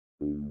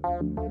Hello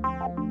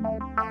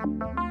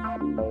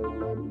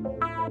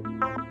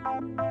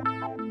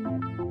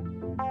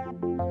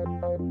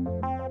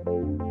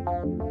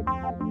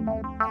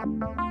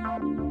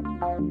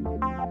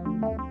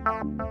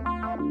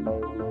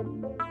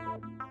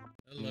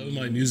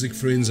my music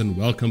friends, and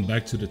welcome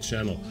back to the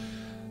channel.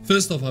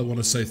 First off, I want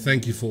to say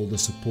thank you for all the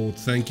support.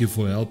 Thank you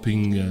for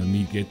helping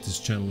me get this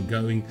channel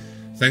going.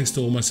 Thanks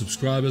to all my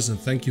subscribers, and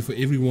thank you for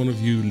every one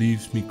of you who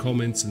leaves me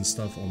comments and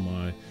stuff on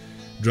my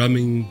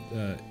drumming,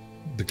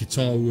 the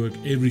guitar work,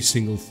 every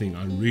single thing.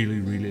 I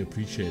really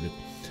appreciate it.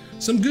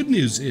 Some good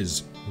news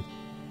is,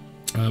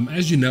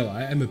 as you know,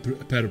 I am a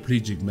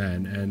paraplegic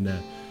man, and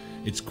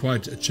it's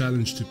quite a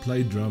challenge to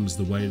play drums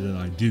the way that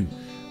I do.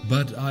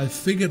 But I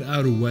figured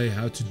out a way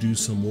how to do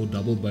some more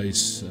double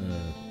bass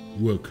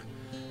work.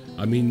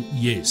 I mean,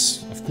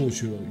 yes, of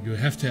course you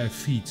have to have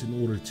feet in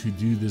order to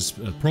do this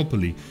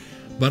properly,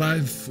 but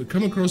I've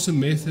come across a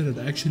method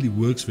that actually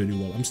works very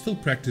well. I'm still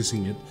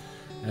practicing it,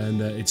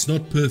 and it's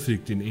not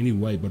perfect in any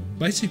way, but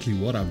basically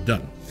what I've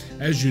done,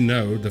 as you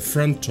know, the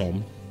front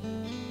tom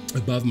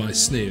above my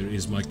snare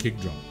is my kick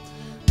drum,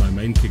 my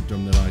main kick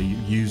drum that I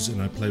use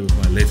and I play with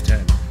my left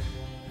hand.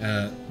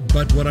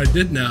 But what I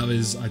did now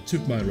is I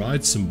took my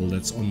ride cymbal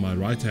that's on my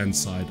right hand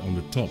side on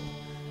the top,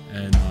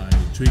 and I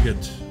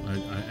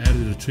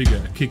added a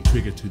kick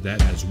trigger to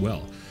that as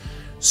well.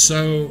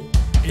 So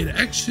it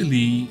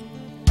actually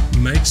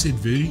makes it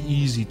very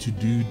easy to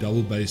do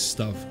double bass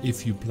stuff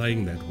if you're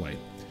playing that way.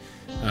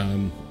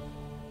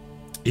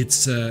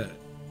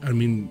 I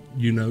mean,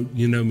 you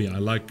know me, I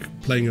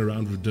like playing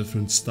around with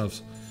different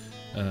stuff,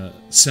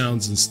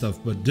 sounds and stuff,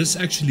 but this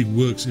actually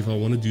works if I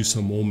want to do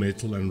some more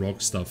metal and rock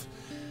stuff.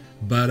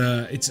 But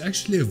it's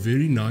actually a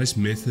very nice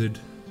method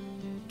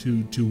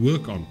to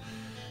work on.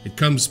 It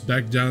comes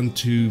back down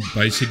to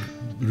basic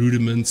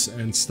rudiments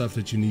and stuff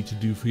that you need to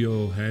do for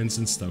your hands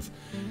and stuff.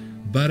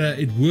 But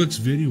it works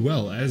very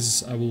well,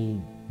 as I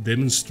will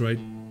demonstrate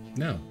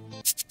now.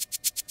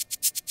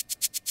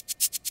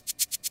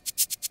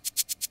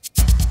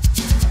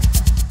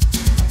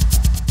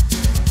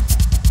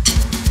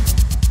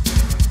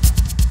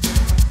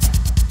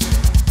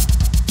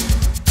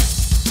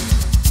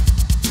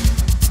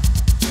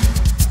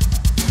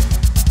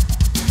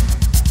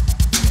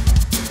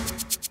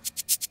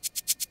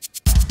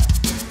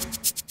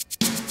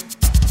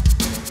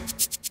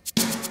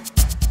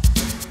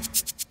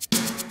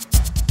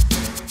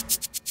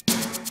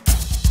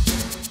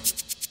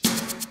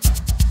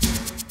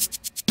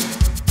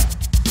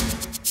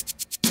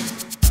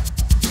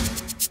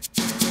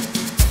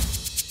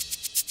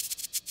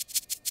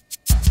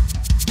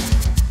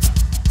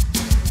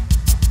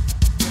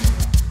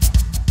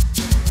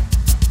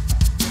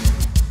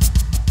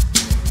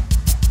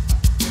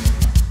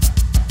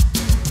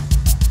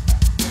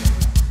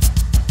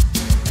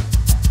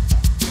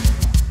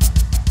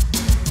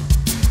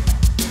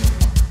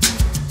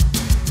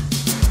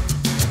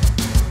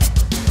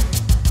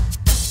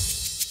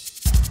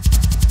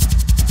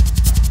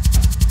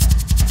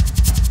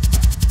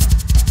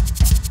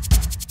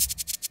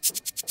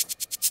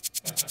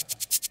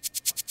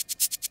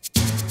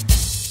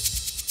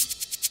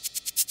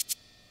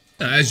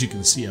 As you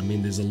can see, I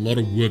mean, there's a lot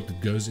of work that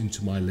goes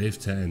into my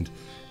left hand,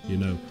 you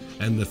know,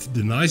 and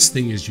the nice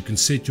thing is you can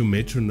set your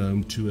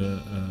metronome to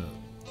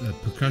a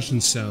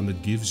percussion sound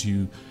that gives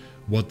you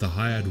what the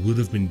hi-hat would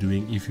have been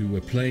doing if you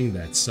were playing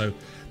that. So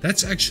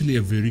that's actually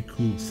a very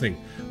cool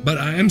thing. But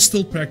I am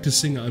still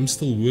practicing, I'm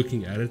still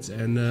working at it,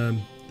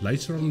 and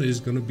later on there's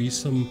going to be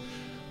some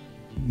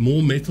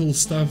more metal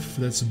stuff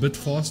that's a bit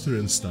faster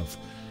and stuff.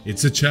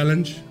 It's a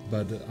challenge,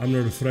 but I'm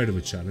not afraid of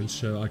a challenge,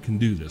 so I can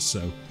do this.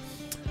 So,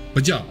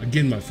 but yeah,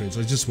 again, my friends,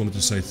 I just wanted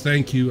to say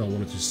thank you. I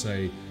wanted to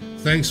say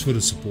thanks for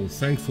the support.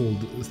 Thank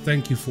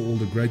you for all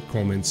the great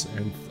comments,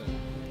 and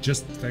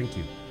just thank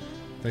you.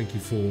 Thank you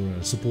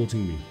for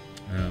supporting me.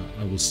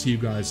 I will see you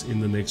guys in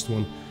the next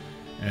one,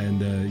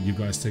 and you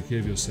guys take care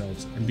of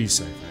yourselves and be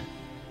safe.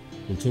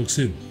 We'll talk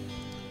soon.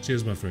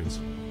 Cheers, my friends.